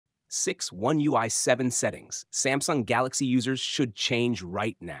6 One UI 7 settings Samsung Galaxy users should change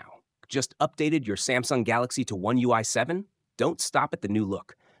right now. Just updated your Samsung Galaxy to One UI 7? Don't stop at the new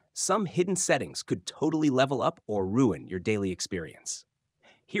look. Some hidden settings could totally level up or ruin your daily experience.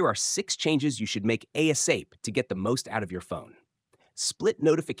 Here are 6 changes you should make ASAP to get the most out of your phone. Split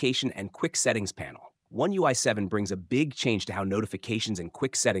notification and quick settings panel. One UI 7 brings a big change to how notifications and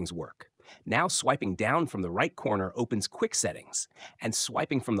quick settings work. Now swiping down from the right corner opens quick settings, and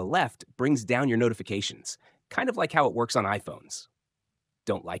swiping from the left brings down your notifications, kind of like how it works on iPhones.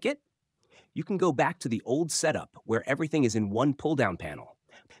 Don't like it? You can go back to the old setup where everything is in one pull-down panel.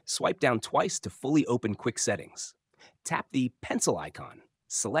 Swipe down twice to fully open quick settings. Tap the pencil icon,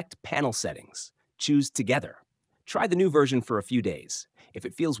 select panel settings, choose Together. Try the new version for a few days. If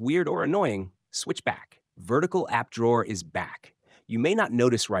it feels weird or annoying, switch back. Vertical app drawer is back. You may not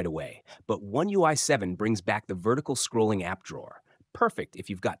notice right away, but One UI 7 brings back the vertical scrolling app drawer. Perfect if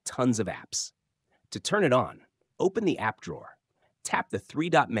you've got tons of apps. To turn it on, open the app drawer. Tap the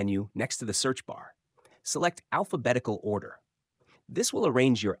three-dot menu next to the search bar. Select alphabetical order. This will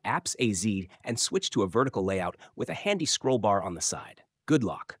arrange your apps AZ and switch to a vertical layout with a handy scroll bar on the side.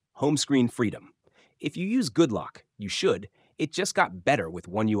 GoodLock, home screen freedom. If you use GoodLock, you should. It just got better with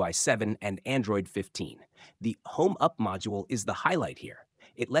One UI 7 and Android 15. The Home Up module is the highlight here.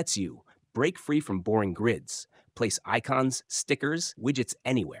 It lets you break free from boring grids, place icons, stickers, widgets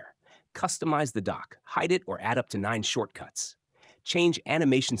anywhere, customize the dock, hide it or add up to 9 shortcuts, change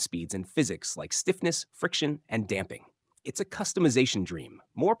animation speeds and physics like stiffness, friction, and damping. It's a customization dream,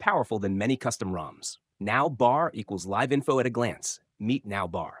 more powerful than many custom ROMs. Now bar equals live info at a glance. Meet Now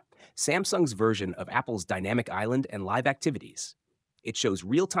Bar, Samsung's version of Apple's Dynamic Island and live activities. It shows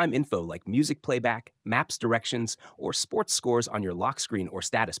real-time info like music playback, maps directions, or sports scores on your lock screen or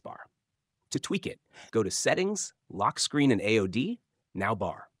status bar. To tweak it, go to Settings, Lock Screen and AOD, Now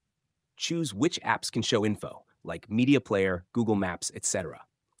Bar. Choose which apps can show info, like Media Player, Google Maps, etc.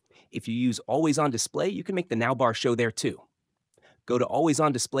 If you use Always On Display, you can make the Now Bar show there too. Go to Always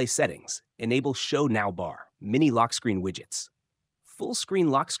On Display Settings, enable Show Now Bar, mini lock screen widgets. Full screen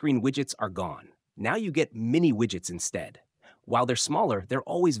lock screen widgets are gone. Now you get mini widgets instead. While they're smaller, they're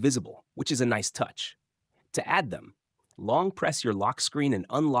always visible, which is a nice touch. To add them, long press your lock screen and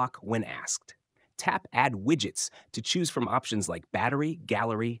unlock when asked. Tap Add Widgets to choose from options like Battery,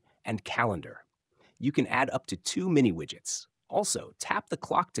 Gallery, and Calendar. You can add up to 2 mini widgets. Also, tap the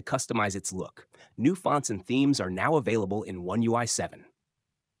clock to customize its look. New fonts and themes are now available in One UI 7.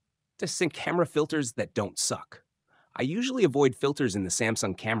 To sync camera filters that don't suck. I usually avoid filters in the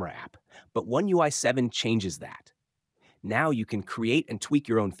Samsung Camera app, but One UI 7 changes that. Now you can create and tweak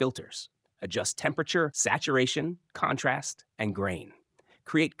your own filters. Adjust temperature, saturation, contrast, and grain.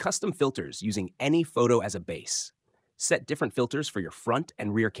 Create custom filters using any photo as a base. Set different filters for your front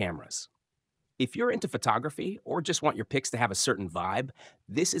and rear cameras. If you're into photography or just want your pics to have a certain vibe,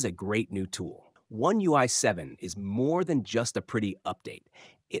 this is a great new tool. One UI 7 is more than just a pretty update.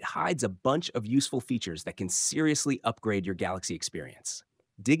 It hides a bunch of useful features that can seriously upgrade your Galaxy experience.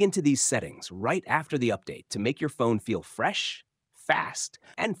 Dig into these settings right after the update to make your phone feel fresh, fast,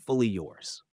 and fully yours.